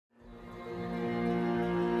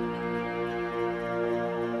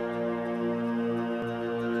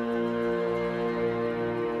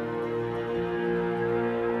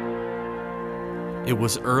It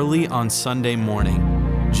was early on Sunday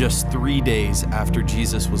morning, just 3 days after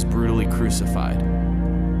Jesus was brutally crucified.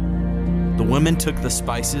 The women took the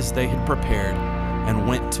spices they had prepared and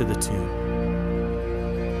went to the tomb.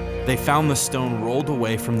 They found the stone rolled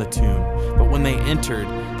away from the tomb, but when they entered,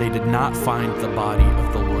 they did not find the body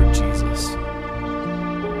of the Lord Jesus.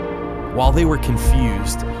 While they were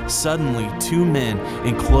confused, suddenly 2 men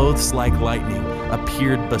in clothes like lightning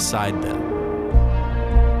appeared beside them.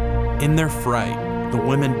 In their fright, the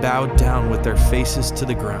women bowed down with their faces to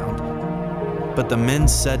the ground. But the men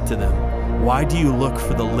said to them, "Why do you look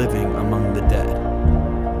for the living among the dead?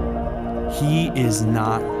 He is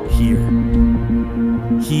not here.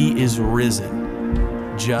 He is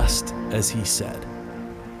risen, just as he said."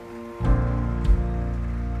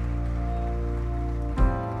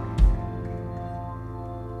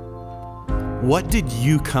 What did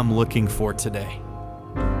you come looking for today?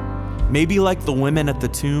 Maybe like the women at the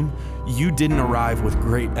tomb, you didn't arrive with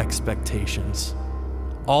great expectations.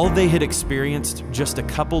 All they had experienced just a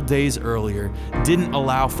couple days earlier didn't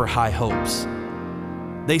allow for high hopes.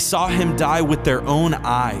 They saw him die with their own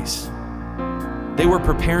eyes. They were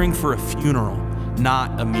preparing for a funeral,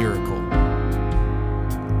 not a miracle.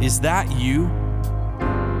 Is that you?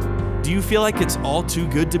 Do you feel like it's all too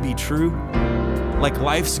good to be true? Like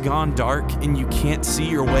life's gone dark and you can't see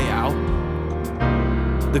your way out?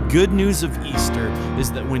 The good news of Easter is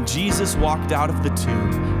that when Jesus walked out of the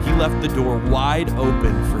tomb, he left the door wide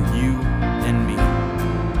open for you and me.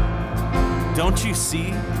 Don't you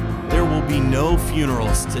see? There will be no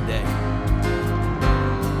funerals today.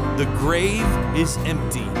 The grave is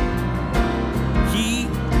empty. He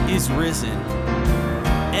is risen.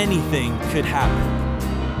 Anything could happen.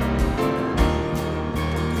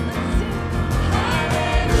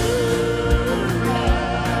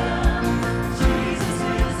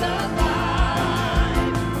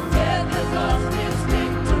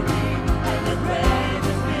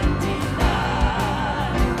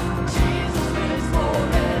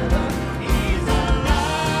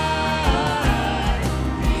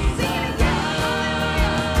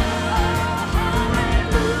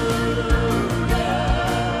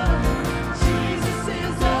 Jesus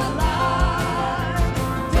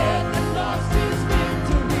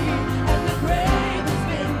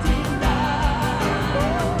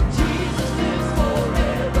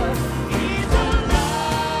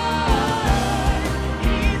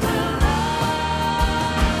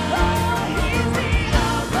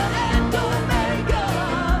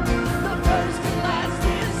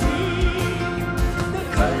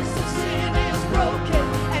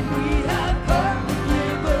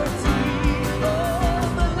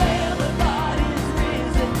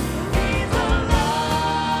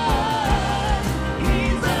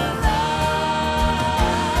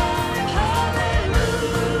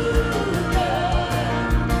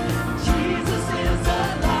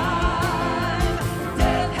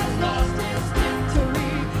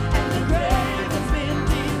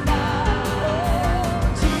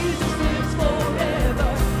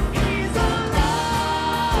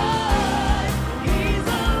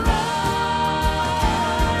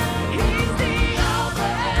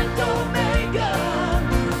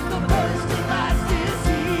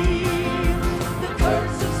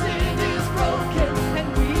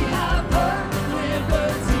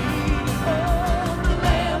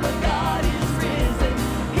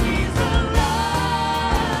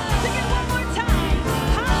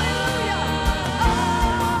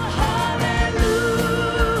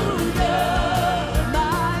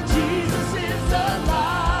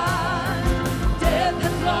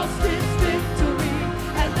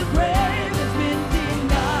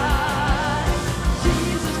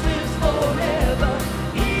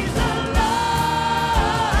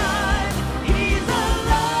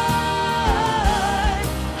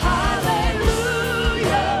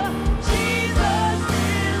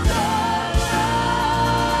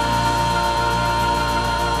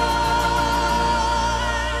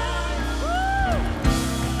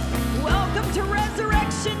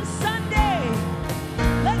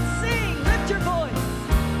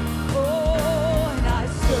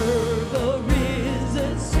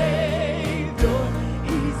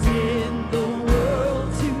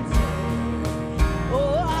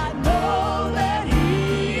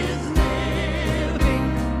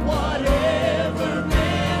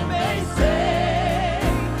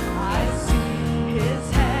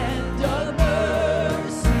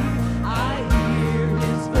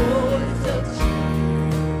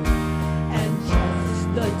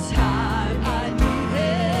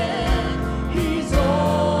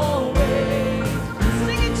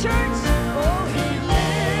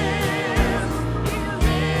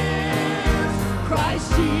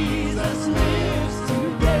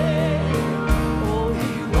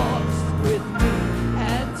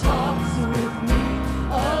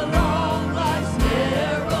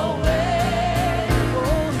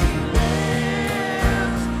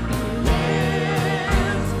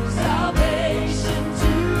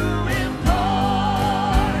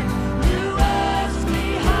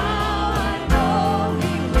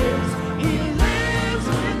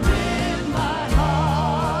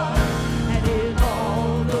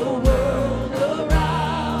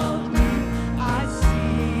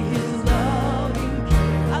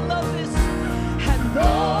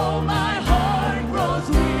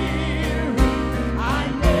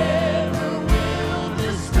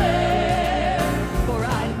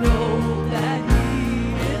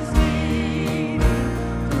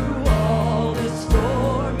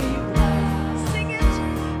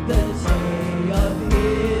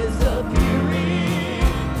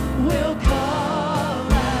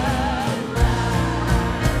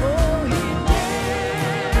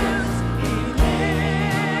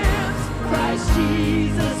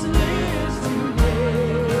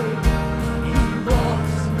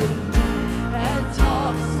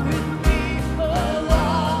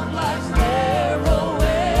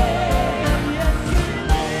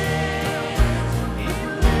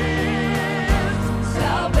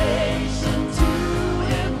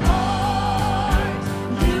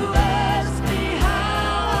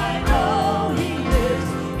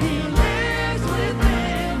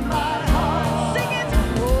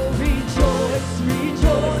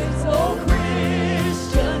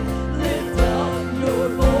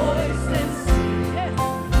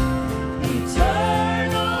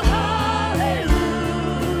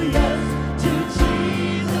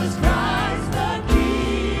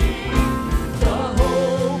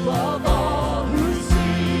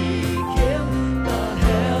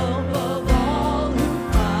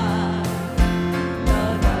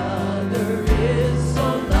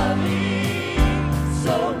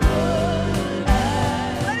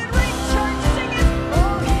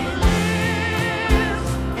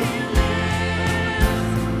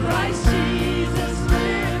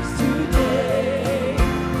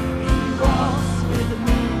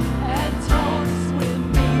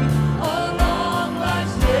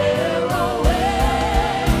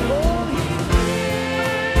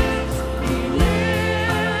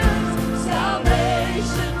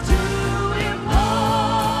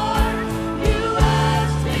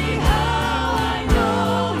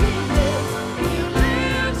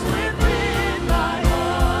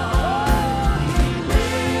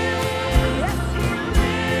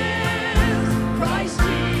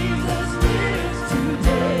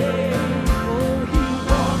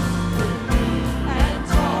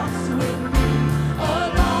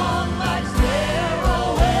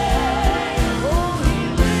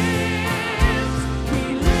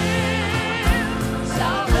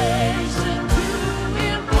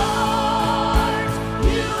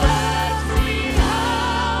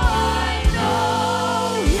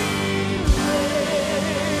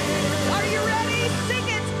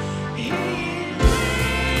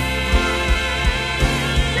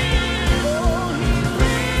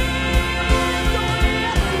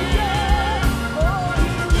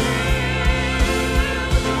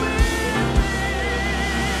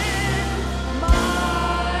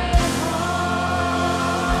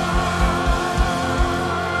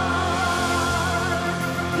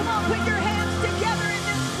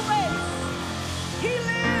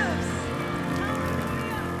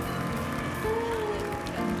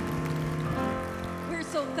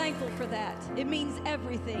thankful for that. It means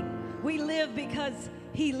everything. We live because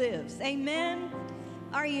He lives. Amen.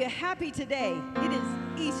 Are you happy today? It is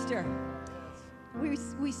Easter.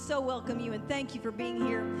 We so welcome you and thank you for being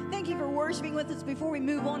here. Thank you for worshiping with us. Before we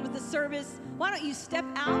move on with the service, why don't you step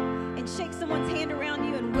out and shake someone's hand around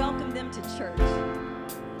you and welcome them to church.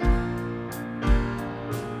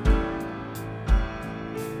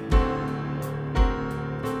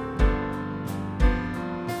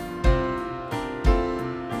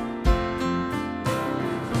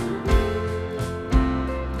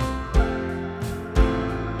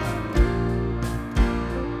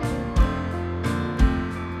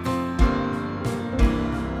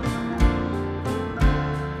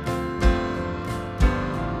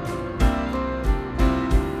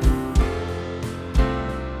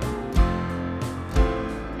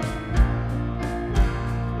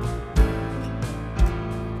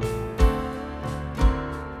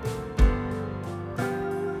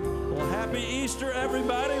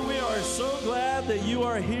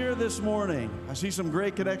 This morning. I see some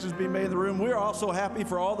great connections being made in the room. We're also happy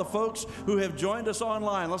for all the folks who have joined us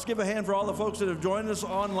online. Let's give a hand for all the folks that have joined us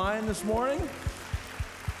online this morning.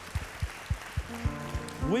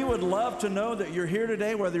 We would love to know that you're here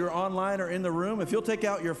today, whether you're online or in the room. If you'll take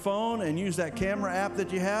out your phone and use that camera app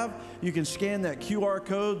that you have, you can scan that QR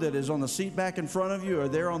code that is on the seat back in front of you or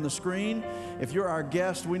there on the screen. If you're our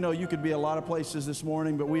guest, we know you could be a lot of places this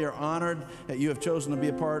morning, but we are honored that you have chosen to be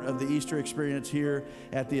a part of the Easter experience here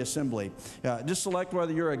at the Assembly. Just select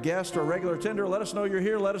whether you're a guest or a regular attender. Let us know you're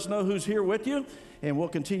here. Let us know who's here with you. And we'll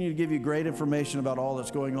continue to give you great information about all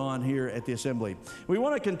that's going on here at the Assembly. We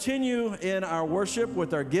want to continue in our worship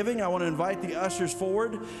with our giving. I want to invite the ushers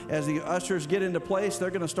forward. As the ushers get into place,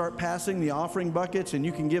 they're going to start passing the offering buckets, and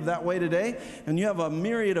you can give that way today. And you have a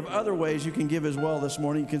myriad of other ways you can give as well this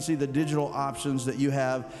morning. You can see the digital options that you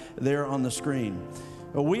have there on the screen.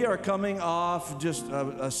 We are coming off just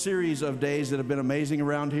a series of days that have been amazing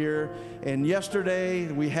around here. And yesterday,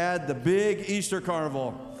 we had the big Easter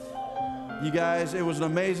Carnival. You guys, it was an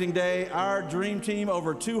amazing day. Our dream team,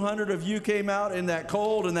 over 200 of you came out in that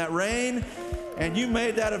cold and that rain, and you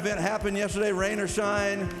made that event happen yesterday, rain or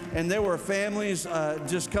shine, and there were families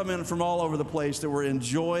just coming from all over the place that were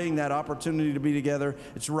enjoying that opportunity to be together.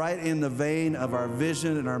 It's right in the vein of our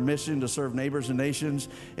vision and our mission to serve neighbors and nations,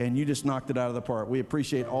 and you just knocked it out of the park. We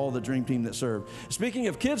appreciate all the dream team that served. Speaking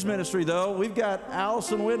of kids ministry, though, we've got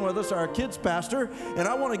Allison Wynn with us, our kids pastor, and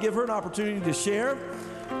I want to give her an opportunity to share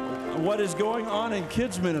what is going on in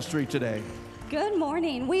kids ministry today. Good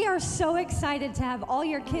morning. We are so excited to have all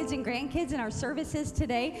your kids and grandkids in our services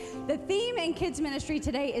today. The theme in kids ministry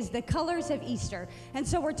today is the colors of Easter. And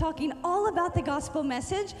so we're talking all about the gospel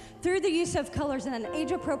message through the use of colors in an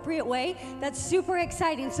age-appropriate way. That's super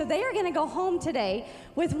exciting. So they are going to go home today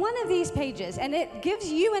with one of these pages, and it gives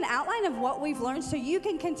you an outline of what we've learned so you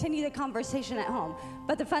can continue the conversation at home.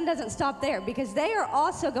 But the fun doesn't stop there, because they are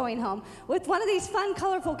also going home with one of these fun,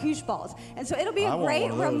 colorful koosh balls. And so it'll be a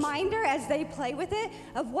great reminder as they play with it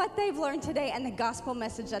of what they've learned today and the gospel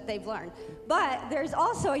message that they've learned. But there's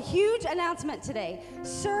also a huge announcement today.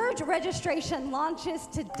 Surge registration launches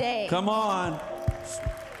today. Come on.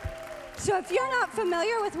 So if you're not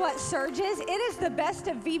familiar with what Surge is, it is the best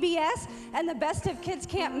of VBS and the best of Kids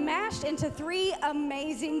Camp mashed into 3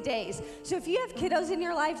 amazing days. So if you have kiddos in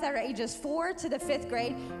your life that are ages 4 to the 5th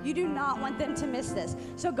grade, you do not want them to miss this.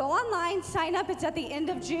 So go online, sign up. It's at the end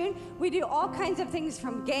of June. We do all kinds of things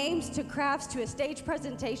from games to crafts to a stage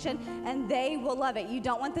presentation, and they will love it. You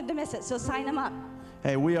don't want them to miss it, so sign them up.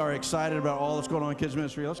 Hey, we are excited about all that's going on in kids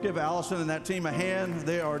ministry. Let's give Allison and that team a hand.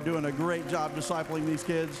 They are doing a great job discipling these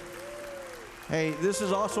kids. Hey, this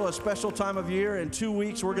is also a special time of year. In 2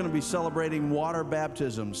 weeks, we're going to be celebrating water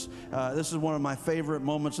baptisms. This is one of my favorite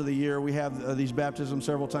moments of the year. We have these baptisms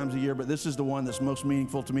several times a year, but this is the one that's most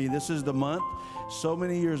meaningful to me. This is the month, so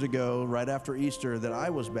many years ago, right after Easter, that I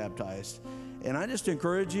was baptized. And I just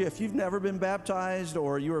encourage you, if you've never been baptized,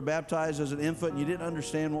 or you were baptized as an infant and you didn't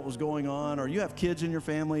understand what was going on, or you have kids in your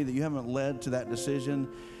family that you haven't led to that decision,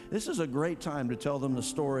 this is a great time to tell them the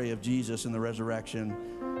story of Jesus and the resurrection,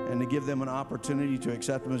 and to give them an opportunity to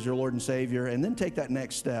accept Him as your Lord and Savior, and then take that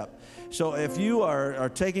next step. So if you are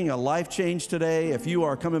taking a life change today, if you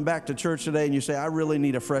are coming back to church today and you say, I really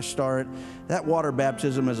need a fresh start, that water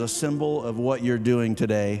baptism is a symbol of what you're doing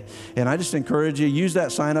today. And I just encourage you, use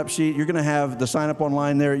that sign-up sheet. You're going to have the sign-up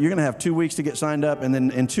online there. You're going to have 2 weeks to get signed up, and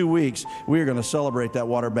then in 2 weeks, we are going to celebrate that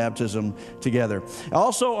water baptism together.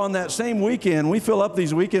 Also, on that same weekend, we fill up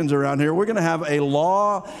these weekends around here. We're going to have a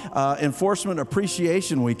law enforcement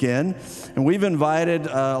appreciation weekend. And we've invited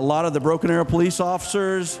a lot of the Broken Arrow police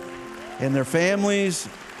officers and their families.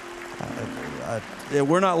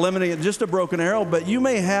 we're not limiting it just to Broken Arrow, but you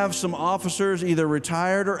may have some officers either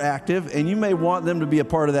retired or active, and you may want them to be a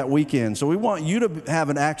part of that weekend. So we want you to have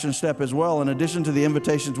an action step as well, in addition to the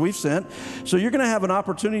invitations we've sent. So you're going to have an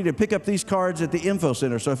opportunity to pick up these cards at the Info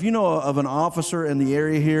Center. So if you know of an officer in the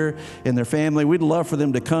area here and their family, we'd love for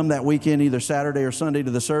them to come that weekend, either Saturday or Sunday,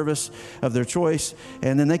 to the service of their choice.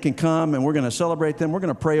 And then they can come, and we're going to celebrate them. We're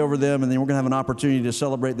going to pray over them, and then we're going to have an opportunity to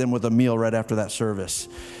celebrate them with a meal right after that service.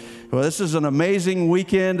 Well, this is an amazing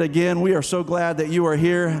weekend. Again, we are so glad that you are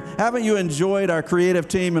here. Haven't you enjoyed our creative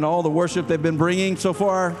team and all the worship they've been bringing so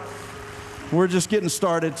far? We're just getting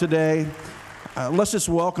started today. Let's just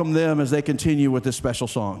welcome them as they continue with this special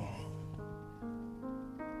song.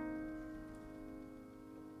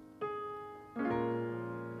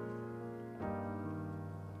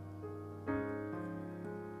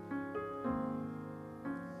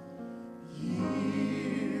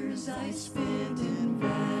 Years I spent in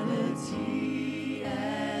vanity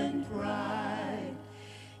and pride,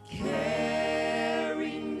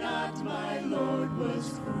 caring not my Lord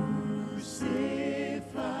was crucified,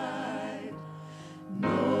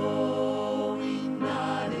 knowing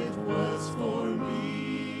not it was for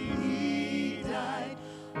me he died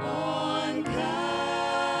on Calvary.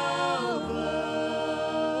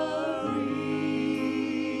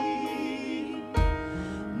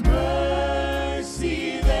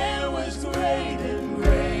 Mercy there was great and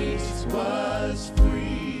grace was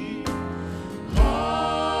free.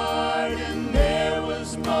 Pardon there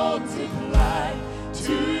was multiplied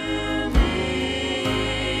to me.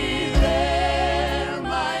 There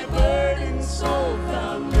my burdened soul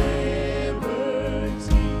found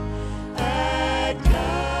liberty at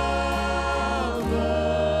Calvary.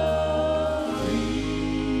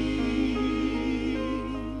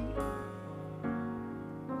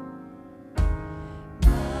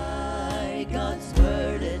 My God's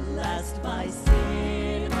word at last my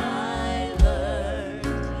sin I learned.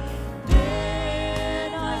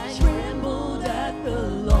 Then I trembled at the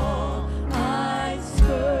law I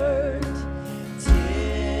spurned,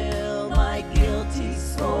 till my guilty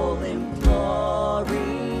soul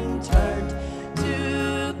imploring turned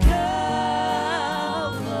to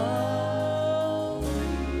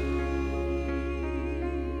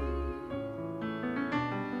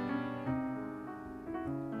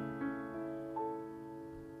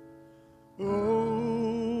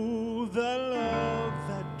Oh, the love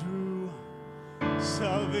that drew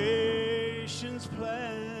salvation's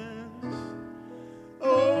plans.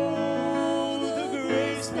 Oh, the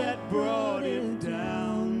grace that brought it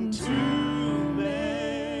down to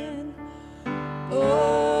man.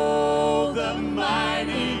 Oh, the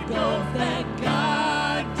mighty gulf that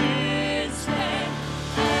God did span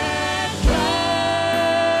at Calvary.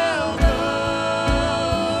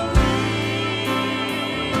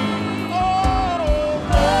 Oh,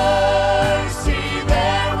 mercy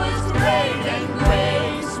there was great and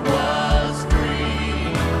grace was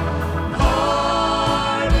free.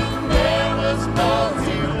 Pardon there was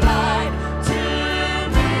multiplied to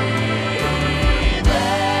me.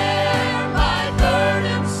 There my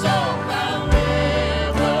burdened soul found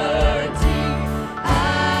liberty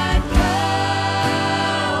at Calvary.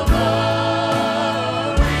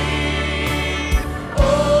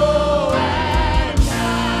 Oh, and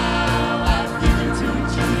now I've given to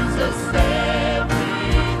Jesus everything.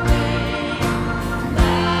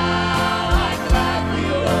 Now I gladly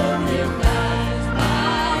own him as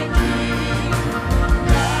my King.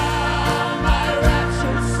 Now my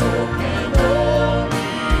raptured soul can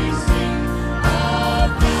only sing of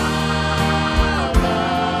Calvary.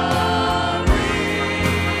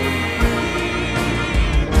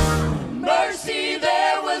 Mercy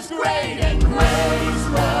there was great and grace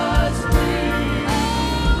was free.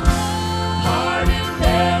 Pardon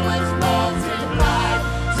there was multiplied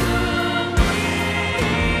to me.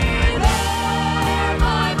 There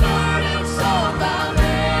my burdened soul found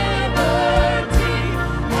liberty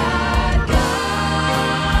at Calvary.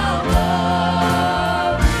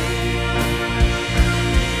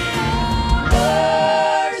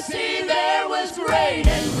 Mercy there was great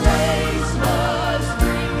and grace was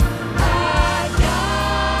free at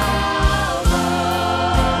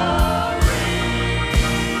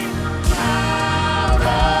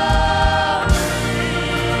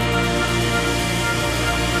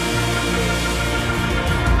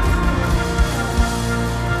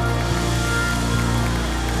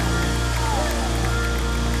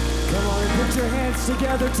Come on and put your hands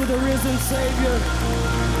together to the risen Savior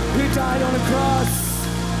who died on the cross.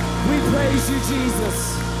 We praise you,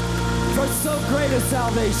 Jesus, for so great a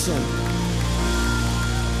salvation.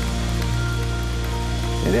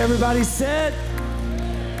 And everybody said,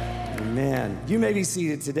 Amen. You may be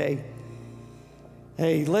seated today.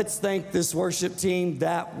 Hey, let's thank this worship team.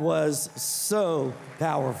 That was so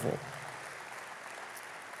powerful.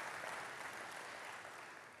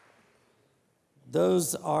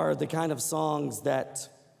 Those are the kind of songs that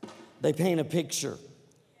they paint a picture.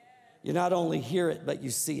 You not only hear it, but you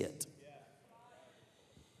see it.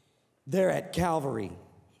 They're at Calvary.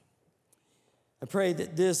 I pray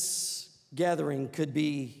that this gathering could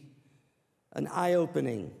be an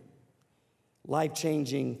eye-opening,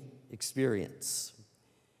 life-changing experience.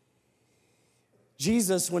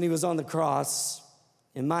 Jesus, when he was on the cross,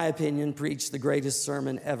 in my opinion, preached the greatest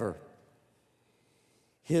sermon ever.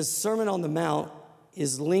 His Sermon on the Mount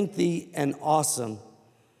is lengthy and awesome,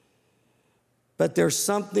 but there's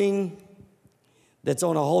something that's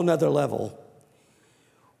on a whole nother level.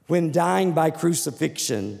 When dying by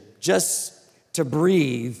crucifixion, just to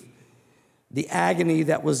breathe the agony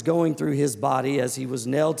that was going through his body as he was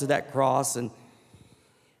nailed to that cross and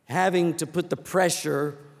having to put the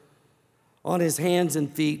pressure on his hands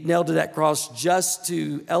and feet, nailed to that cross just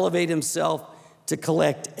to elevate himself to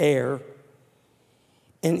collect air.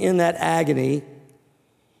 And in that agony,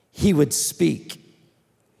 he would speak.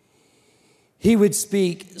 He would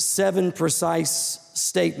speak 7 precise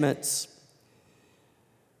statements.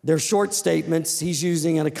 They're short statements. He's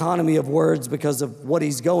using an economy of words because of what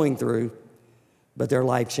he's going through, but they're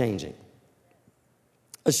life-changing.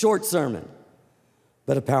 A short sermon,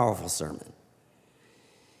 but a powerful sermon.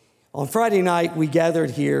 On Friday night, we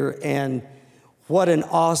gathered here, and what an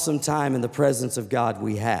awesome time in the presence of God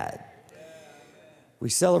we had. We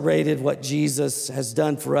celebrated what Jesus has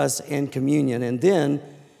done for us in communion, and then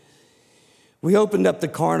we opened up the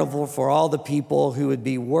carnival for all the people who would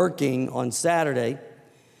be working on Saturday.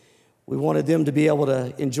 We wanted them to be able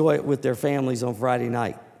to enjoy it with their families on Friday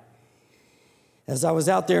night. As I was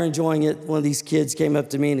out there enjoying it, one of these kids came up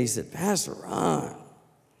to me and he said, "Pastor Ron,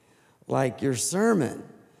 like your sermon,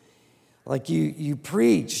 like you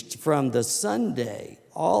preached from the Sunday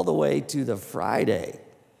all the way to the Friday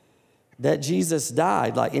that Jesus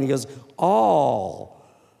died." Like, and he goes, all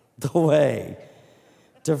the way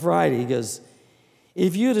to Friday. He goes,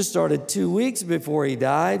 "If you'd have started 2 weeks before he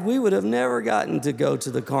died, we would have never gotten to go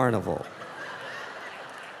to the carnival."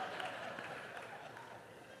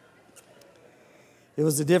 It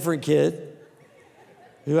was a different kid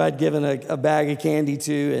who I'd given a bag of candy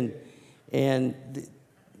to, and the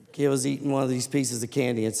kid was eating one of these pieces of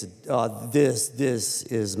candy and said, "Oh, this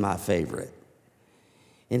is my favorite."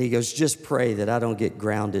 And he goes, "Just pray that I don't get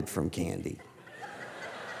grounded from candy."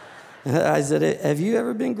 I said, "Have you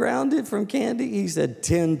ever been grounded from candy?" He said,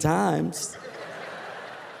 10 times.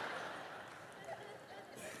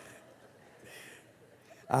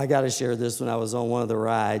 I got to share this. When I was on one of the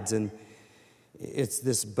rides, and it's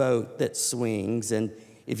this boat that swings, and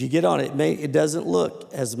if you get on it, it doesn't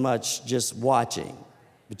look as much just watching,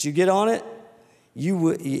 but you get on it,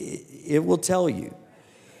 it will tell you.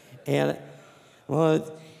 And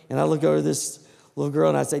I look over this little girl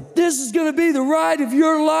and I say, "This is going to be the ride of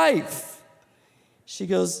your life." She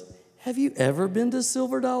goes, "Have you ever been to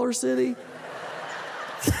Silver Dollar City?"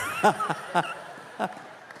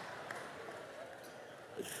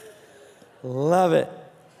 Love it.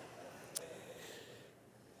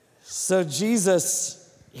 So Jesus,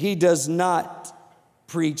 he does not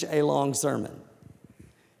preach a long sermon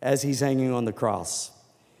as he's hanging on the cross.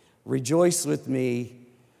 Rejoice with me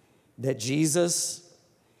that Jesus,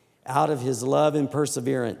 out of his love and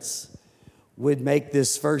perseverance, would make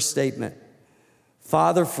this first statement: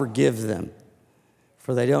 "Father, forgive them,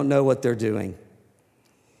 for they don't know what they're doing."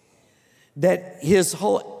 That his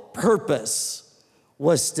whole purpose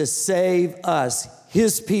was to save us,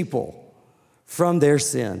 his people, from their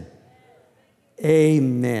sin.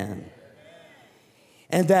 Amen.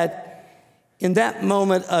 And that in that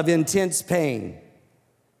moment of intense pain,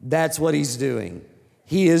 that's what he's doing.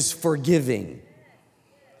 He is forgiving.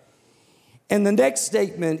 And the next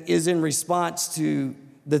statement is in response to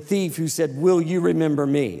the thief who said, "Will you remember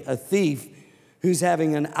me?" A thief who's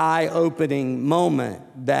having an eye-opening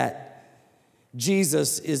moment that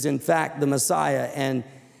Jesus is in fact the Messiah, and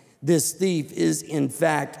this thief is in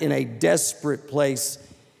fact in a desperate place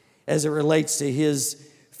as it relates to his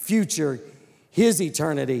future, his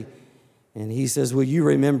eternity. And he says, "Will you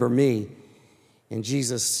remember me?" And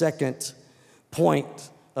Jesus' second point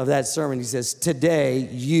of that sermon, he says, "Today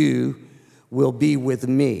you will be with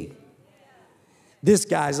me." This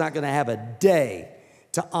guy's not going to have a day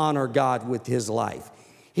to honor God with his life.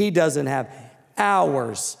 He doesn't have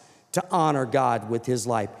hours to honor God with his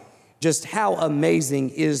life. Just how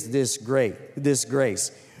amazing is this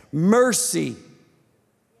grace? Mercy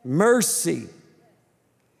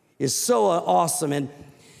is so awesome. And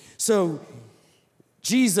so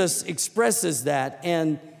Jesus expresses that,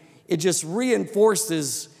 and it just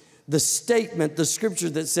reinforces the statement, the scripture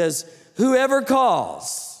that says, whoever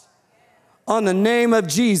calls on the name of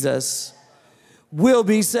Jesus will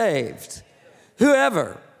be saved.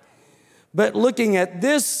 Whoever. But looking at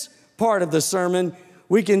this part of the sermon,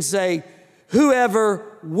 we can say,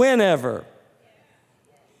 whoever, whenever.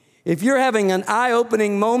 If you're having an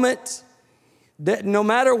eye-opening moment, that no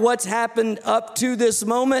matter what's happened up to this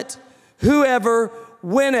moment, whoever,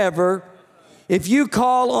 whenever, if you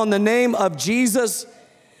call on the name of Jesus,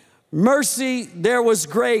 mercy there was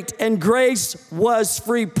great, and grace was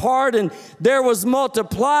free. Pardon there was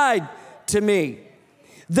multiplied to me.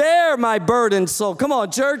 There my burdened soul, come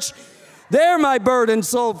on church, there my burdened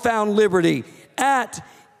soul found liberty at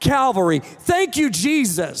Calvary. Thank you,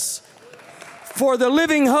 Jesus, for the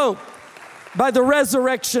living hope by the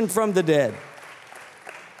resurrection from the dead.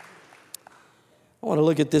 I want to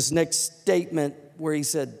look at this next statement where he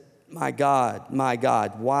said, my God,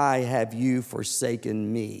 why have you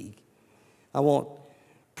forsaken me? I won't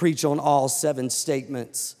preach on all 7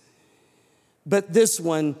 statements, but this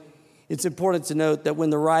one, it's important to note that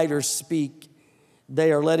when the writers speak,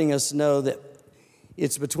 they are letting us know that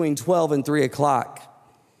it's between 12 and 3 o'clock.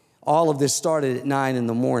 All of this started at 9 in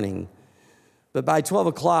the morning. But by 12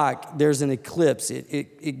 o'clock, there's an eclipse.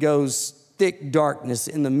 It goes thick darkness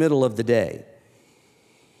in the middle of the day.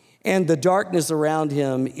 And the darkness around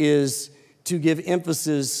him is to give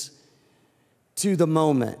emphasis to the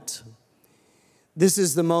moment. This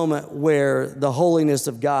is the moment where the holiness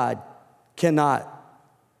of God cannot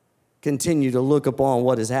continue to look upon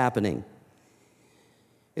what is happening.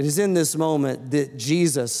 It is in this moment that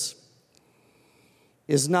Jesus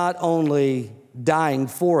is not only dying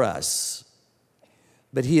for us,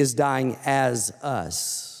 but he is dying as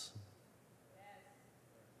us.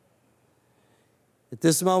 At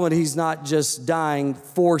this moment, he's not just dying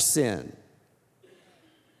for sin,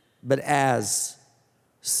 but as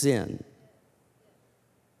sin.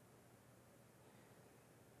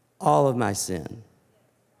 All of my sin.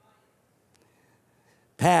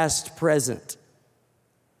 Past, present,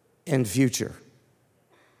 and future.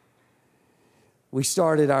 We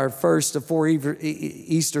started our first of 4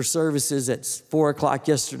 Easter services at 4 o'clock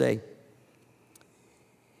yesterday.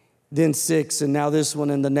 Then 6, and now this one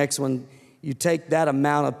and the next one. You take that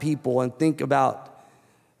amount of people and think about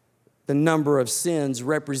the number of sins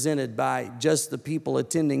represented by just the people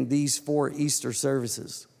attending these 4 Easter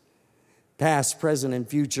services. Past, present, and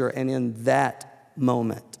future, and in that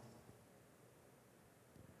moment.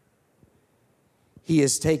 He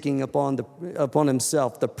is taking upon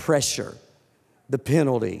himself the pressure, the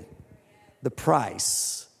penalty, the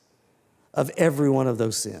price of every one of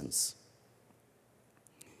those sins.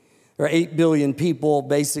 There are 8 billion people,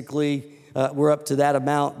 basically, we're up to that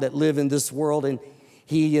amount that live in this world, and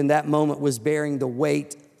he in that moment was bearing the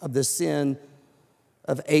weight of the sin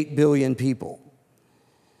of 8 billion people.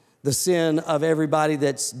 The sin of everybody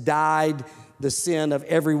that's died, the sin of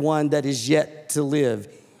everyone that is yet to live.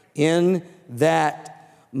 In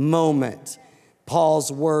that moment,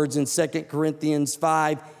 Paul's words in 2 Corinthians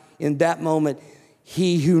 5, in that moment,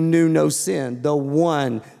 he who knew no sin, the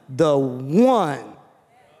one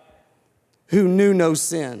who knew no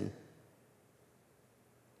sin,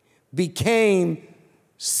 became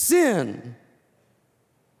sin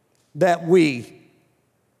that we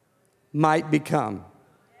might become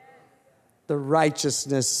the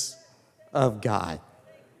righteousness of God.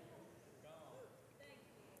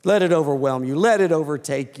 Let it overwhelm you. Let it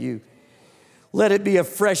overtake you. Let it be a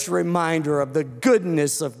fresh reminder of the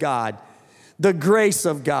goodness of God, the grace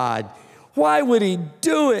of God. Why would he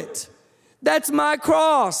do it? That's my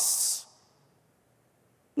cross,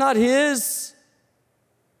 not his.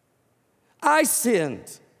 I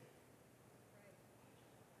sinned.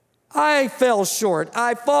 I fell short.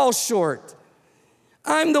 I fall short.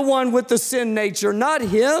 I'm the one with the sin nature, not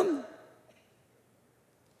him.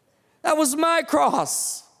 That was my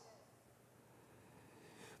cross.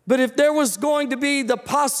 But if there was going to be the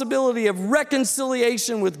possibility of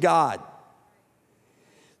reconciliation with God,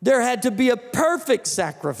 there had to be a perfect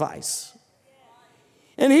sacrifice.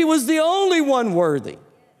 And he was the only one worthy.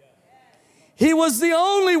 He was the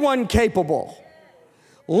only one capable.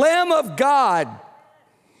 Lamb of God.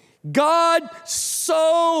 God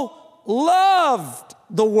so loved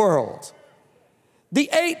the world. The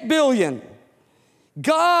 8 billion.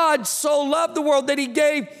 God so loved the world that he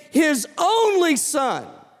gave his only son.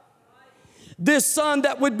 This son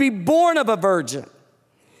that would be born of a virgin,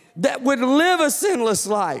 that would live a sinless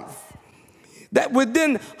life, that would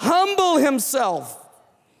then humble himself,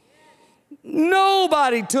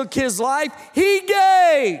 Nobody took his life. He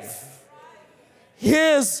gave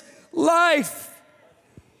his life.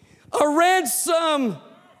 A ransom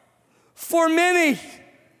for many.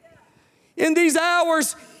 In these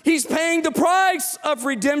hours, he's paying the price of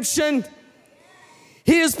redemption.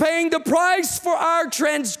 He is paying the price for our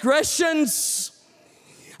transgressions.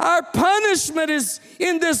 Our punishment is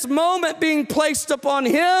in this moment being placed upon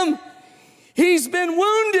him. He's been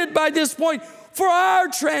wounded by this point for our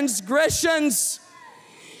transgressions.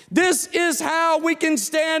 This is how we can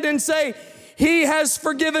stand and say, he has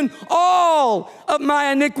forgiven all of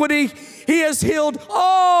my iniquity. He has healed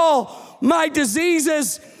all my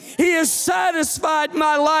diseases. He has satisfied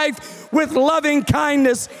my life with loving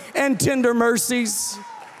kindness and tender mercies.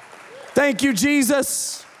 Thank you,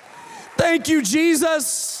 Jesus. Thank you,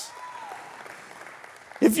 Jesus.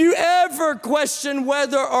 If you ever question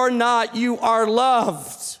whether or not you are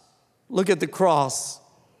loved, look at the cross.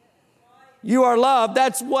 You are loved.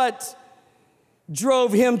 That's what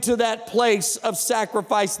drove him to that place of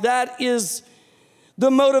sacrifice. That is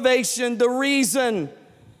the motivation, the reason.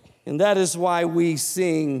 And that is why we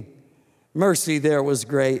sing, mercy there was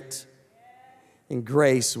great and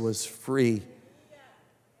grace was free.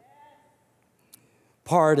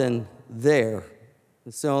 Pardon there.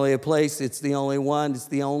 It's only a place, it's the only one, it's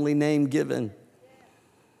the only name given.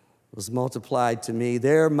 Was multiplied to me.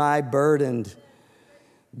 There my burdened,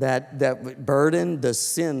 that burden, the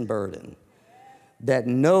sin burden, that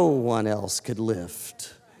no one else could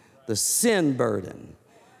lift. The sin burden.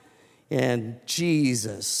 And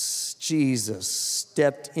Jesus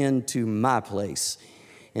stepped into my place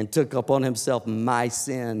and took upon himself my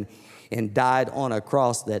sin and died on a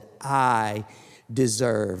cross that I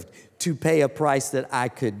deserved, to pay a price that I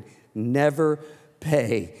could never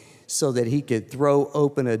pay, so that he could throw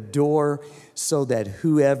open a door so that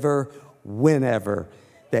whoever, whenever,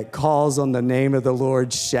 that calls on the name of the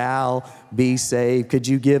Lord shall be saved. Could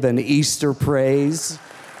you give an Easter praise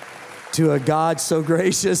to a God so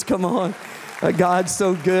gracious? Come on. A God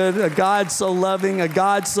so good, a God so loving, a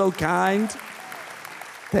God so kind.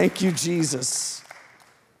 Thank you, Jesus.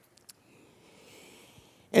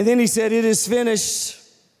 And then he said, it is finished.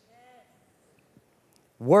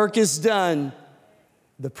 Work is done.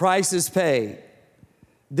 The price is paid.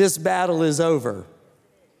 This battle is over.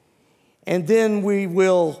 And then we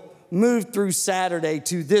will move through Saturday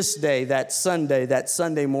to this day, that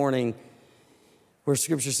Sunday morning, where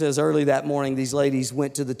Scripture says early that morning, these ladies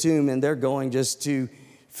went to the tomb and they're going just to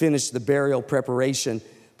finish the burial preparation.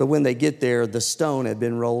 But when they get there, the stone had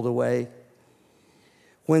been rolled away.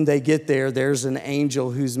 When they get there, there's an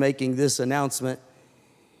angel who's making this announcement.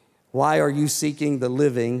 Why are you seeking the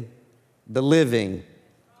living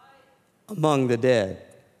among the dead?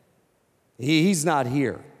 He's not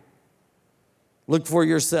here. Look for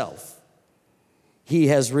yourself. He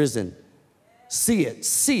has risen. See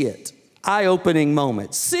it. Eye-opening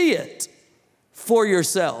moment. See it for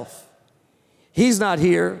yourself. He's not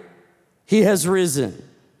here. He has risen,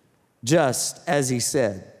 just as he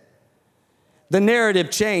said. The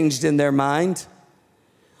narrative changed in their mind.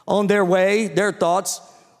 On their way, their thoughts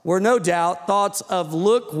were no doubt thoughts of,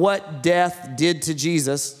 look what death did to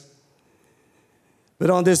Jesus. But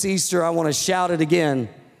on this Easter, I want to shout it again.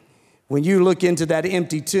 When you look into that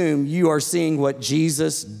empty tomb, you are seeing what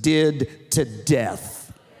Jesus did to death.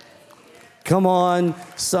 Come on,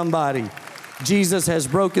 somebody. Jesus has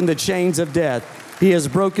broken the chains of death. He has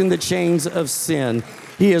broken the chains of sin.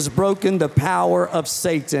 He has broken the power of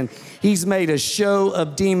Satan. He's made a show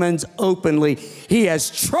of demons openly. He has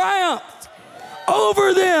triumphed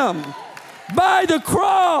over them by the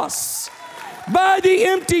cross, by the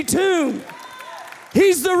empty tomb.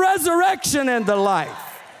 He's the resurrection and the life.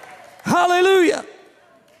 Hallelujah.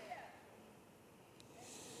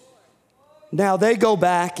 Now they go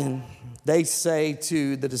back and they say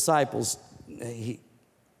to the disciples,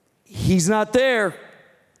 he's not there.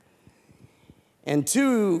 And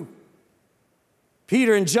to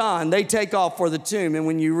Peter and John, they take off for the tomb. And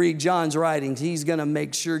when you read John's writings, he's going to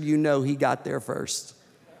make sure you know he got there first.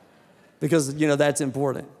 Because, that's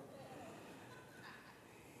important.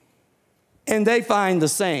 And they find the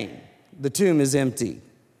same. The tomb is empty.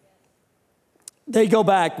 They go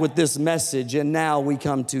back with this message, and now we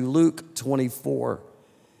come to Luke 24,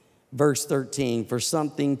 verse 13, for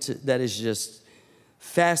something that has just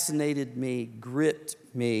fascinated me, gripped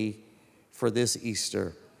me for this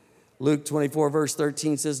Easter. Luke 24, verse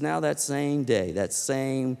 13 says, now that same day, that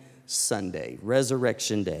same Sunday,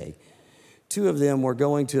 Resurrection Day, two of them were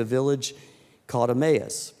going to a village called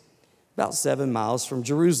Emmaus, about 7 miles from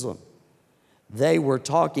Jerusalem. They were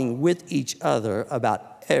talking with each other about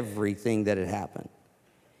everything that had happened.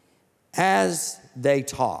 As they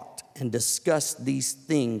talked and discussed these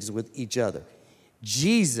things with each other,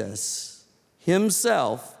 Jesus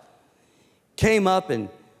himself came up and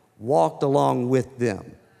walked along with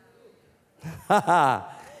them.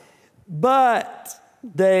 But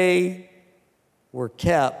they were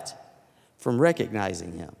kept from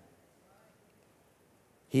recognizing him.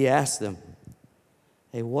 He asked them,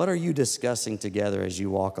 "Hey, what are you discussing together as you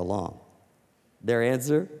walk along?" Their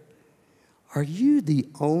answer, "Are you the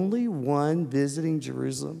only one visiting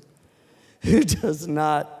Jerusalem who does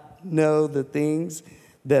not know the things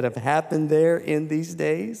that have happened there in these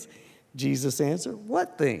days?" Jesus answered,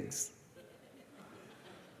 "What things?"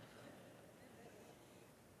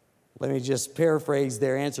 Let me just paraphrase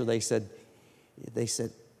their answer. They said,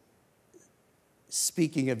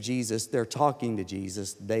 speaking of Jesus, they're talking to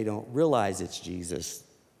Jesus. They don't realize it's Jesus.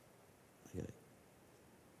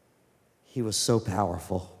 He was so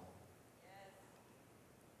powerful.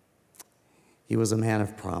 He was a man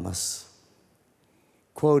of promise.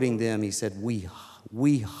 Quoting them, he said,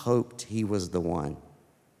 we hoped he was the one.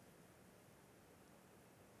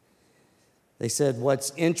 They said,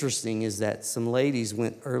 what's interesting is that some ladies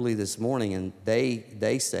went early this morning and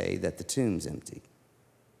they say that the tomb's empty.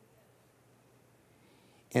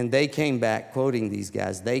 And they came back, quoting these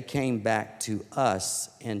guys, they came back to us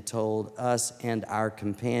and told us and our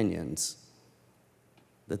companions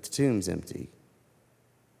that the tomb's empty.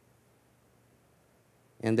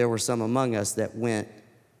 And there were some among us that went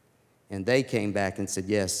and they came back and said,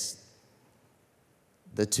 yes,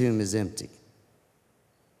 the tomb is empty.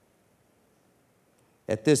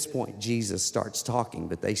 At this point, Jesus starts talking,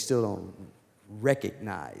 but they still don't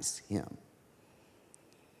recognize him.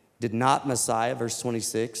 Did not Messiah, verse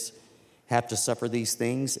 26, have to suffer these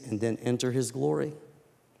things and then enter his glory?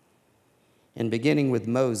 And beginning with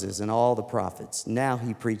Moses and all the prophets, now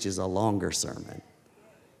he preaches a longer sermon.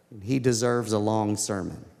 He deserves a long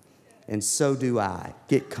sermon. And so do I.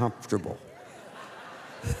 Get comfortable.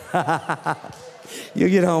 You'll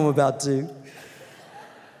get home about 2.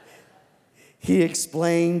 He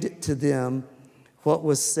explained to them what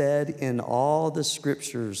was said in all the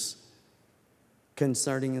scriptures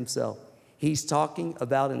concerning himself. He's talking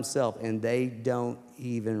about himself, and they don't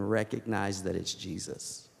even recognize that it's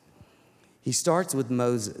Jesus. He starts with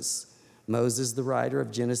Moses. Moses, the writer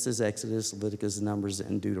of Genesis, Exodus, Leviticus, Numbers,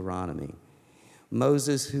 and Deuteronomy.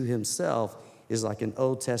 Moses, who himself is like an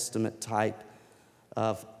Old Testament type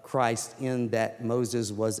of Christ in that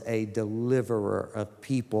Moses was a deliverer of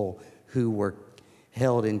people who were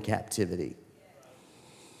held in captivity.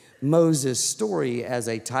 Moses' story as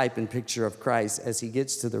a type and picture of Christ as he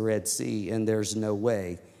gets to the Red Sea and there's no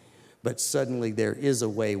way, but suddenly there is a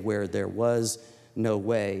way where there was no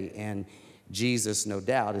way. And Jesus, no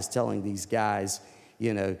doubt, is telling these guys,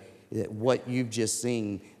 you know, that what you've just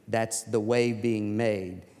seen, that's the way being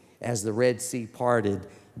made. As the Red Sea parted,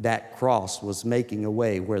 that cross was making a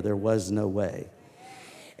way where there was no way.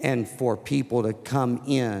 And for people to come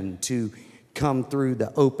in, to come through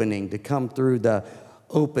the opening, to come through the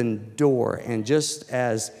open door. And just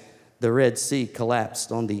as the Red Sea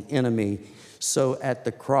collapsed on the enemy, so at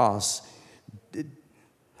the cross,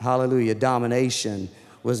 hallelujah, domination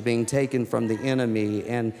was being taken from the enemy,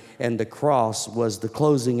 and the cross was the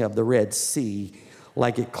closing of the Red Sea.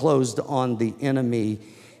 Like it closed on the enemy,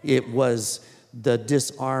 it was the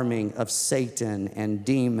disarming of Satan and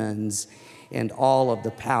demons and all of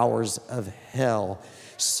the powers of hell,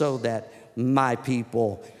 so that my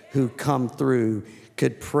people who come through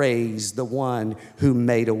could praise the one who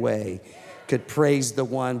made a way, could praise the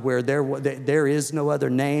one where there is no other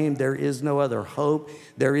name, there is no other hope,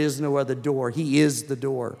 there is no other door. He is the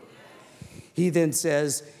door. He then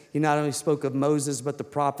says, he not only spoke of Moses, but the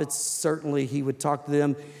prophets. Certainly he would talk to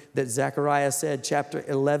them, that Zechariah said, chapter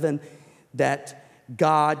 11, that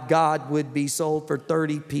God would be sold for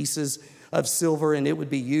 30 pieces of silver, and it would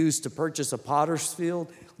be used to purchase a potter's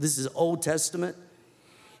field. This is Old Testament.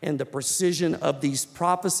 And the precision of these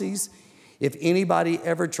prophecies, if anybody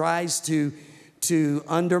ever tries to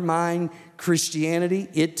undermine Christianity,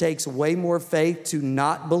 it takes way more faith to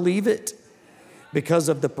not believe it, because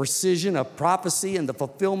of the precision of prophecy and the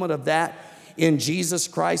fulfillment of that in Jesus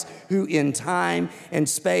Christ, who in time and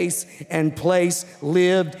space and place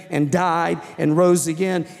lived and died and rose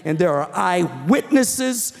again. And there are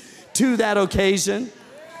eyewitnesses to that occasion.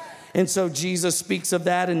 And so Jesus speaks of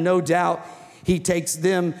that, and no doubt he takes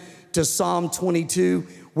them to Psalm 22,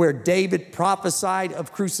 where David prophesied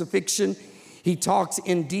of crucifixion. He talks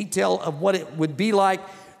in detail of what it would be like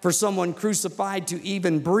for someone crucified to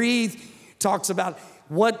even breathe. Talks about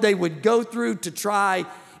what they would go through to try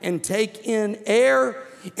and take in air.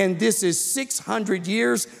 And this is 600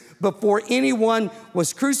 years before anyone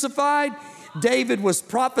was crucified. David was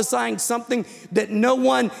prophesying something that no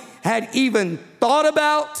one had even thought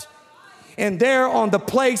about. And there on the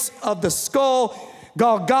place of the skull,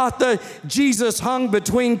 Golgotha, Jesus hung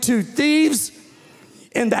between two thieves.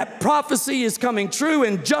 And that prophecy is coming true,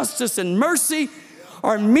 and justice and mercy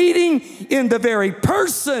are meeting in the very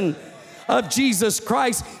person of Jesus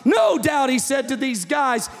Christ. No doubt he said to these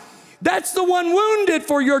guys, that's the one wounded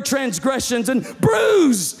for your transgressions and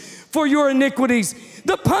bruised for your iniquities.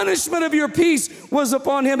 The punishment of your peace was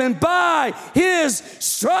upon him, and by his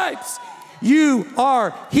stripes you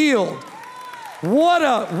are healed. What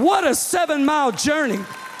a 7-mile journey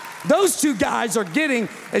those two guys are getting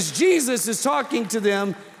as Jesus is talking to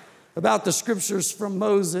them about the scriptures from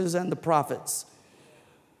Moses and the prophets.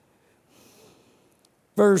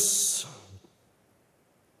 Verse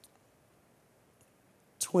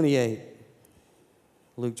 28,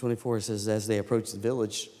 Luke 24 says, as they approached the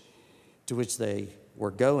village to which they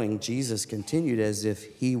were going, Jesus continued as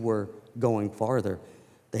if he were going farther.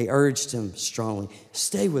 They urged him strongly,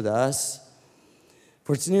 stay with us,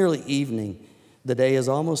 for it's nearly evening. The day is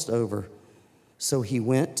almost over. So he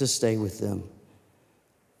went to stay with them.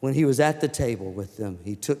 When he was at the table with them,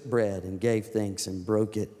 he took bread and gave thanks and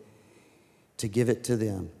broke it to give it to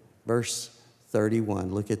them. Verse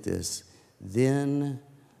 31, look at this. Then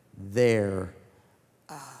their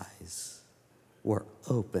eyes were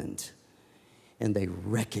opened and they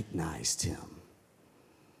recognized him.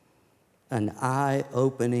 An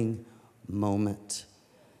eye-opening moment.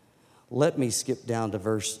 Let me skip down to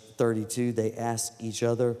verse 32. They asked each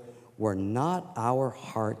other, were not our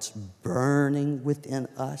hearts burning within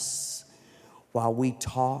us while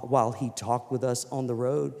he talked with us on the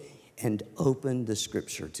road and opened the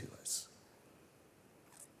scripture to us?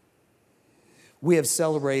 We have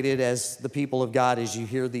celebrated as the people of God as you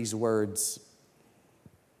hear these words,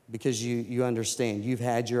 because you understand you've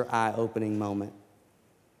had your eye-opening moment.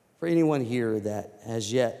 For anyone here that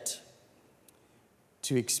has yet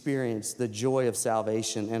to experience the joy of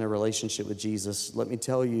salvation and a relationship with Jesus, let me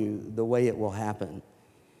tell you the way it will happen.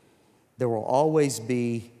 There will always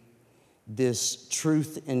be this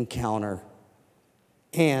truth encounter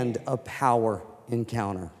and a power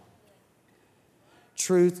encounter.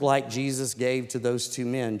 Truth like Jesus gave to those two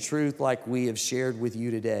men, truth like we have shared with you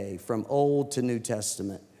today, from Old to New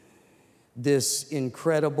Testament. This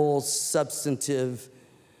incredible, substantive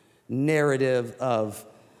narrative of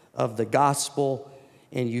the gospel.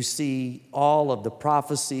 And you see all of the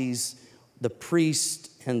prophecies, the priests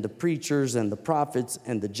and the preachers and the prophets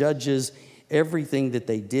and the judges, everything that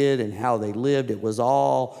they did and how they lived, it was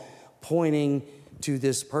all pointing to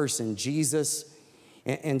this person, Jesus.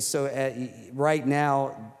 And so right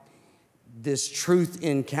now, this truth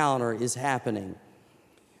encounter is happening.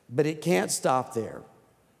 But it can't stop there.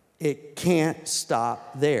 It can't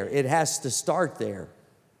stop there. It has to start there.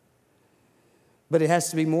 But it has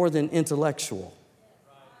to be more than intellectual.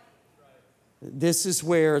 This is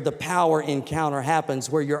where the power encounter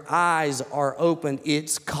happens, where your eyes are opened.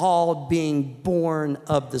 It's called being born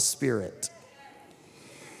of the Spirit.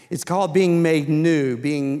 It's called being made new,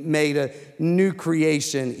 being made a new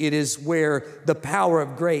creation. It is where the power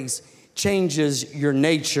of grace changes your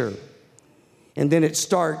nature. And then it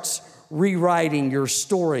starts rewriting your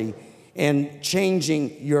story and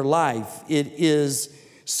changing your life. It is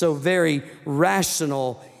so very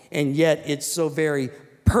rational, and yet it's so very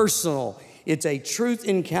personal. It's a truth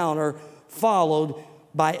encounter followed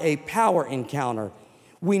by a power encounter.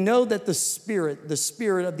 We know that the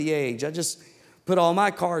spirit of the age, I just put all my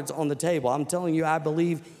cards on the table. I'm telling you, I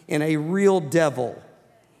believe in a real devil.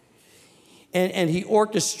 And he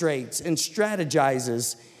orchestrates and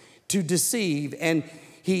strategizes to deceive, and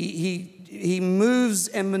he moves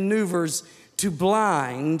and maneuvers to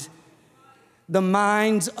blind the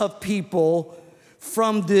minds of people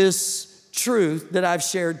from this truth that I've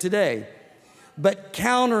shared today. But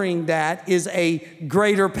countering that is a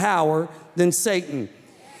greater power than Satan.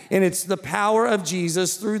 And it's the power of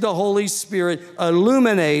Jesus through the Holy Spirit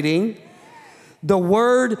illuminating the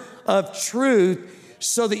word of truth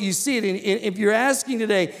so that you see it. And if you're asking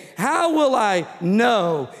today, how will I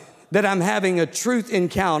know that I'm having a truth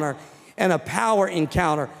encounter and a power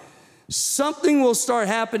encounter? Something will start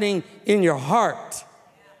happening in your heart.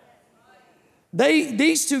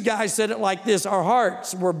 These two guys said it like this: our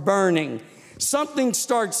hearts were burning. Something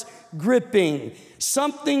starts gripping,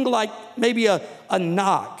 something like maybe a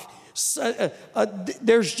knock.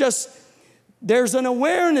 There's an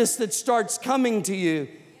awareness that starts coming to you,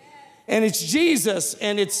 and it's Jesus,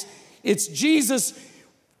 and it's Jesus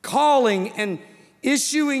calling and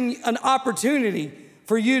issuing an opportunity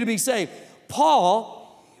for you to be saved.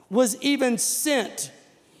 Paul was even sent.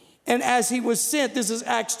 And as he was sent, this is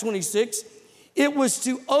Acts 26, it was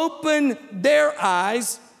to open their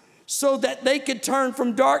eyes so that they could turn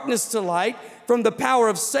from darkness to light, from the power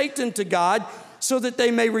of Satan to God, so that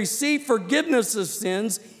they may receive forgiveness of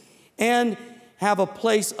sins and have a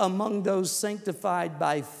place among those sanctified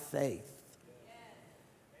by faith.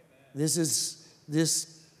 This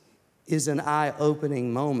is an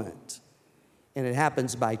eye-opening moment, and it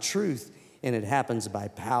happens by truth, and it happens by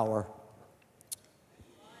power.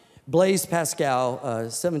 Blaise Pascal, a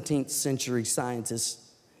 17th century scientist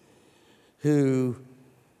who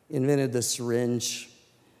invented the syringe,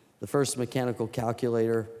 the first mechanical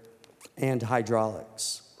calculator, and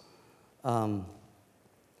hydraulics.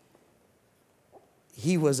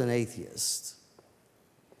 He was an atheist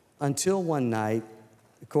until one night,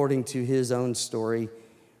 according to his own story,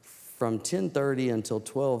 from 10:30 until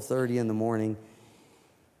 12:30 in the morning,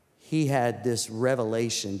 he had this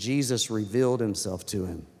revelation. Jesus revealed himself to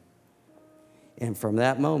him. And from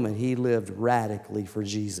that moment, he lived radically for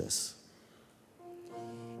Jesus.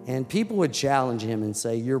 And people would challenge him and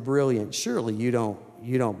say, "You're brilliant. Surely you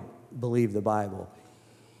don't believe the Bible."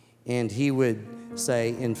 And he would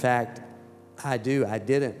say, "In fact, I do. I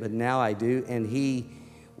didn't, but now I do." And he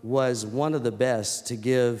was one of the best to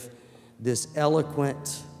give this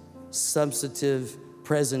eloquent, substantive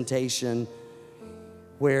presentation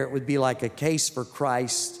where it would be like a case for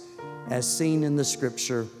Christ as seen in the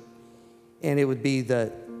scripture, and it would be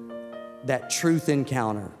that truth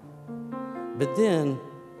encounter. But then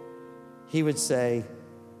he would say,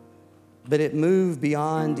 but it moved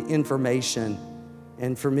beyond information,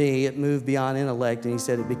 and for me, it moved beyond intellect, and he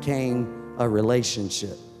said it became a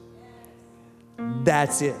relationship.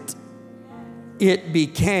 That's it. It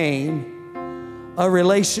became a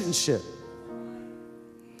relationship.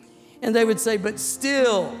 And they would say, but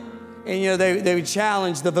still, and they would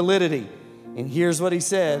challenge the validity. And here's what he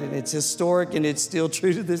said, and it's historic and it's still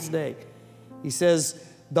true to this day. He says,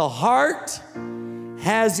 the heart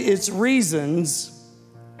has its reasons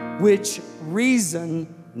which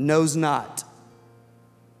reason knows not.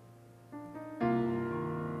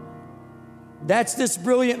 That's this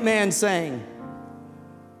brilliant man saying,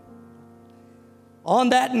 on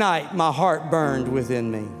that night, my heart burned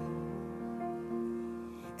within me.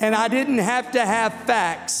 And I didn't have to have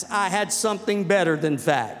facts. I had something better than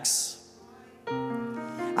facts.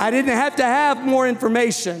 I didn't have to have more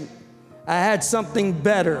information. I had something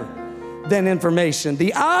better than information.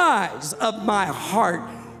 The eyes of my heart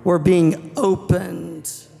were being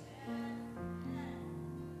opened.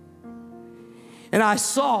 And I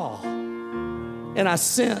saw, and I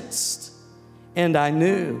sensed, and I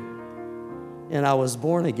knew, and I was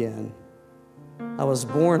born again. I was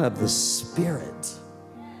born of the Spirit.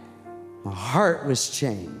 My heart was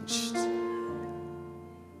changed.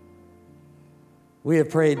 We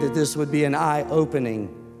have prayed that this would be an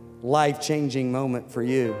eye-opening, life-changing moment for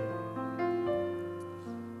you.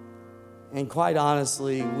 And quite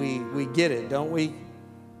honestly, we get it, don't we?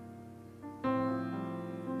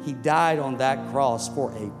 He died on that cross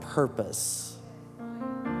for a purpose.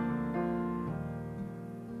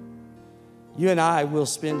 You and I will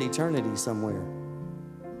spend eternity somewhere.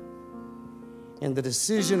 And the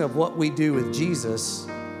decision of what we do with Jesus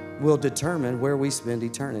will determine where we spend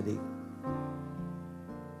eternity.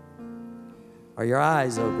 Are your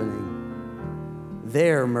eyes opening?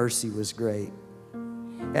 There, mercy was great.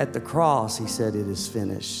 At the cross, he said, it is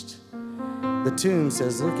finished. The tomb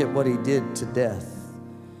says, look at what he did to death.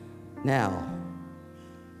 Now,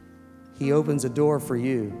 he opens a door for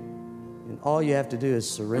you, and all you have to do is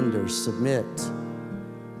surrender, submit.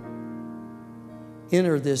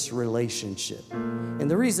 Enter this relationship. And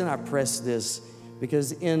the reason I press this,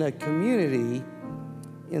 because in a community,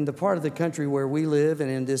 in the part of the country where we live and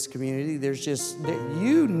in this community, there's just,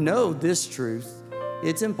 you know this truth.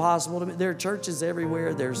 It's impossible to, there are churches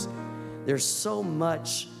everywhere. There's so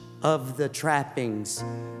much of the trappings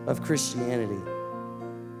of Christianity.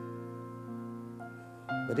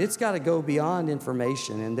 But it's got to go beyond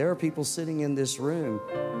information. And there are people sitting in this room,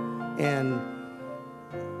 and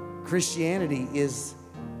Christianity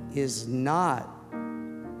is not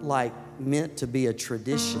like meant to be a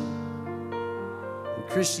tradition. And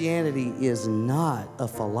Christianity is not a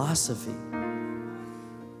philosophy.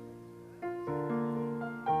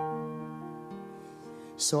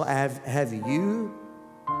 So have you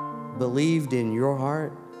believed in your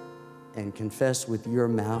heart and confessed with your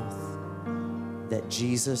mouth that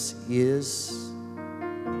Jesus is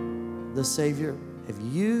the Savior? Have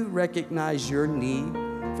you recognized your need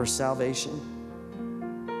for salvation?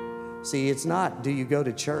 See, it's not do you go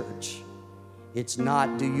to church. It's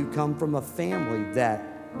not do you come from a family that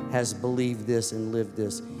has believed this and lived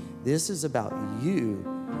this. This is about you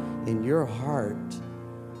and your heart.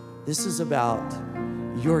 This is about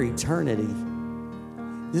your eternity.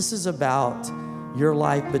 This is about your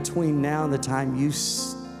life between now and the time you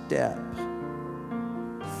step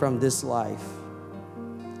from this life.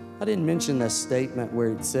 I didn't mention that statement where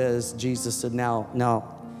it says, Jesus said,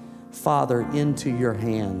 now, Father, into your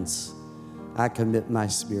hands I commit my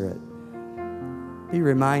spirit. Be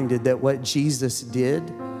reminded that what Jesus did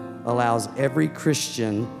allows every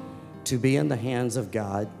Christian to be in the hands of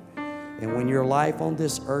God. And when your life on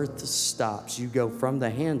this earth stops, you go from the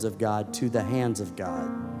hands of God to the hands of God.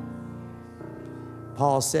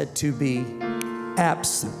 Paul said to be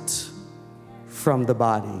absent from the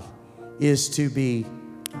body is to be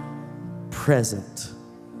present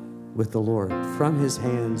with the Lord, from his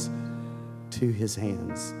hands to his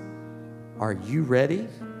hands. Are you ready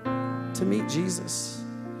to meet Jesus?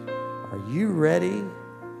 Are you ready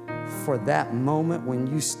for that moment when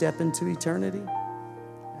you step into eternity?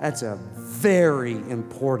 That's a very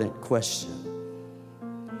important question.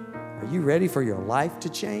 Are you ready for your life to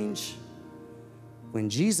change? When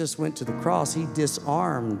Jesus went to the cross, he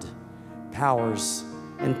disarmed powers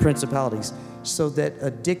and principalities so that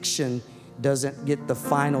addiction doesn't get the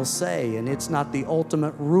final say, and it's not the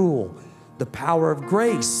ultimate rule. The power of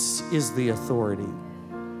grace is the authority.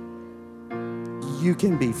 You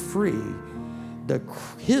can be free.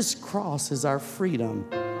 His cross is our freedom.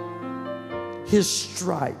 His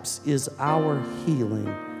stripes is our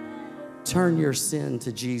healing. Turn your sin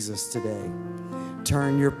to Jesus today.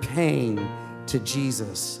 Turn your pain to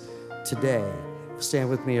Jesus today. Stand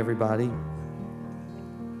with me, everybody.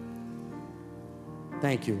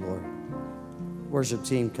 Thank you, Lord. Worship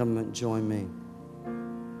team, come and join me.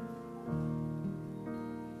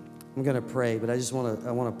 I'm going to pray, but I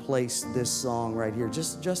want to place this song right here,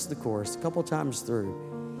 just the chorus, a couple times through,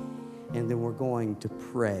 and then we're going to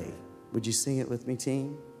pray. Would you sing it with me,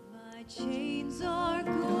 team? My chains are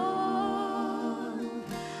gone.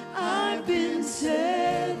 I've been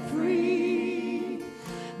set free.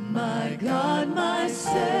 My God, my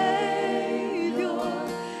Savior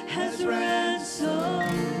has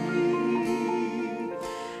ransomed me.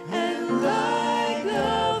 And like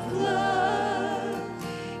a flood,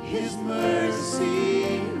 his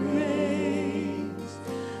mercy reigns,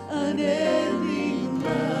 unending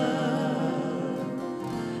love,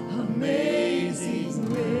 amazing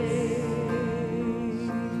grace,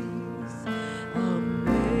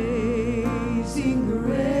 amazing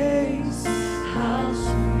grace, how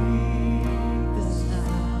sweet the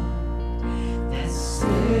sound that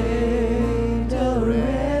saved a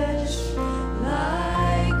wretch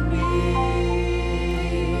like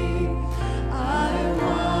me. I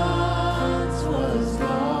once was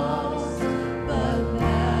lost, but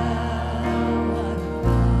now I'm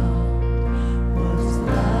found. Was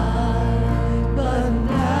blind, but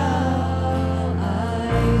now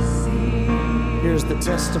I see. Here's the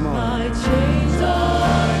testimony. My chains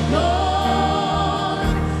are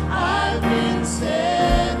gone. I've been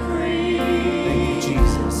set free. Thank you,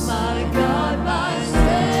 Jesus. My God, my Savior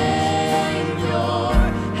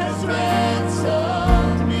has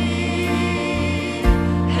ransomed me.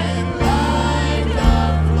 And like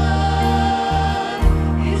a flood,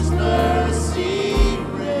 his mercy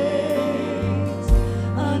reigns,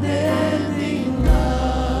 unending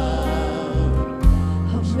love,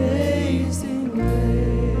 amazing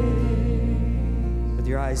grace. With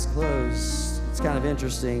your eyes closed, it's kind of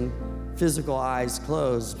interesting. Physical eyes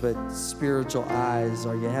closed, but spiritual eyes,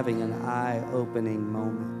 are you having an eye-opening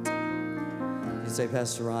moment? You say,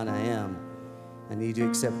 Pastor Ron, I am. I need to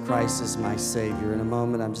accept Christ as my Savior. In a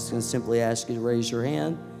moment, I'm just going to simply ask you to raise your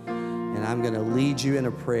hand, and I'm going to lead you in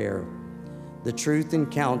a prayer. The truth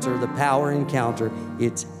encounter, the power encounter,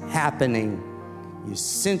 it's happening. You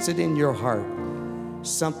sense it in your heart.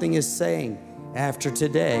 Something is saying, after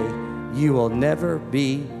today, you will never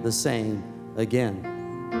be the same again.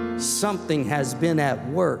 Something has been at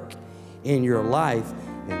work in your life,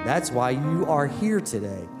 and that's why you are here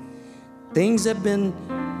today. Things have been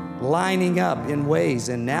lining up in ways,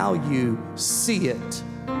 and now you see it.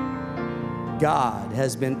 God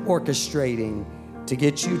has been orchestrating to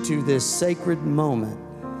get you to this sacred moment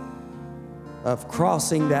of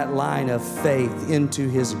crossing that line of faith into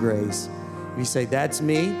his grace. You say, that's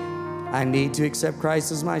me. I need to accept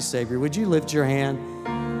Christ as my Savior. Would you lift your hand?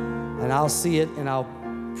 And I'll see it, and I'll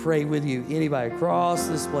pray with you. Anybody across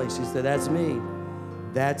this place, you say, that's me.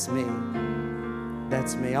 That's me.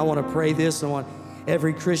 That's me. I want to pray this. I want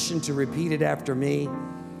every Christian to repeat it after me.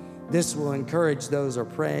 This will encourage those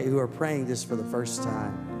who are praying this for the first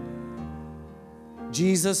time.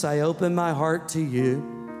 Jesus, I open my heart to you.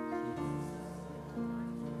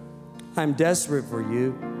 I'm desperate for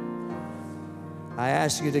you. I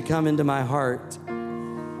ask you to come into my heart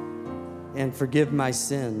and forgive my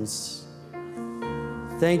sins.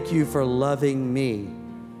 Thank you for loving me,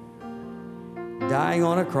 dying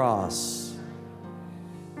on a cross,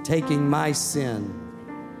 taking my sin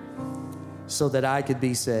so that I could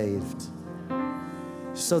be saved,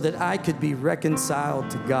 so that I could be reconciled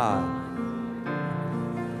to God,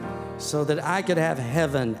 so that I could have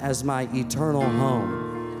heaven as my eternal home,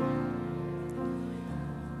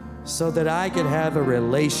 so that I could have a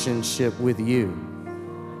relationship with you.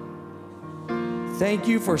 Thank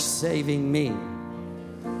you for saving me.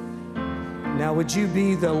 Now, would you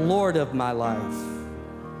be the Lord of my life?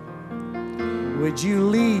 Would you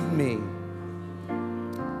lead me?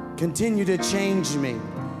 Continue to change me.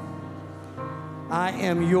 I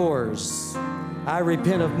am yours. I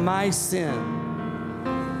repent of my sin.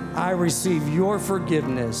 I receive your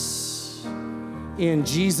forgiveness in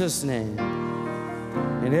Jesus' name.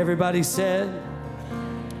 And everybody said,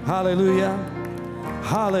 hallelujah,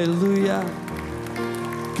 hallelujah.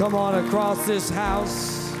 Come on across this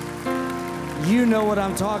house. You know what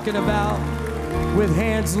I'm talking about. With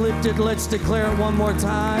hands lifted, let's declare it one more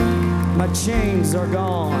time. My chains are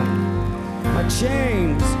gone. My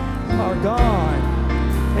chains are gone.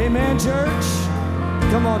 Amen, church?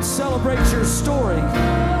 Come on, celebrate your story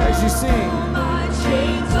as you sing. My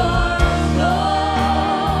chains are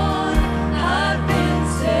gone. I've been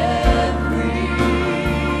set free.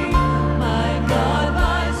 My God,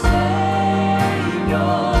 my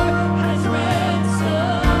Savior has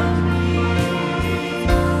ransomed me.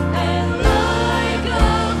 And like a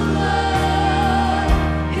flood,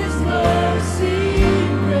 His mercy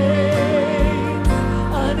reigns.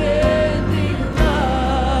 Unending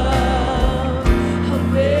love,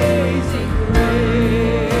 amazing grace.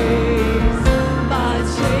 My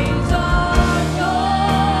chains are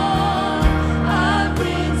gone. I've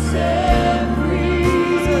been set free.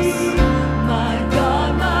 My God,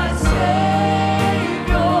 my Savior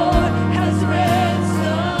has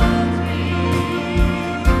ransomed me.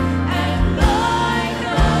 And like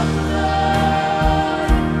a flood,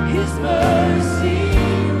 His mercy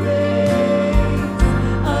reigns.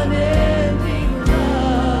 Unending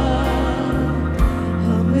love,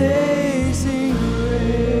 amazing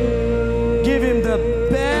grace. Give him the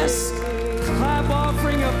best clap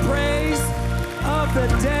offering of praise of the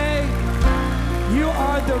day. You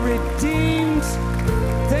are the redeemed.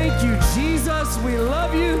 Thank you, Jesus. We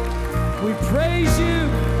love you. We praise you.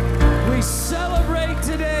 We celebrate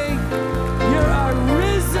today. You're our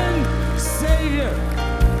risen Savior.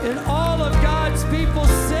 And all of God's people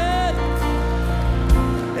said,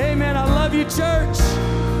 amen. I love you, church.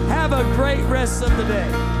 Have a great rest of the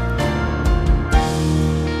day.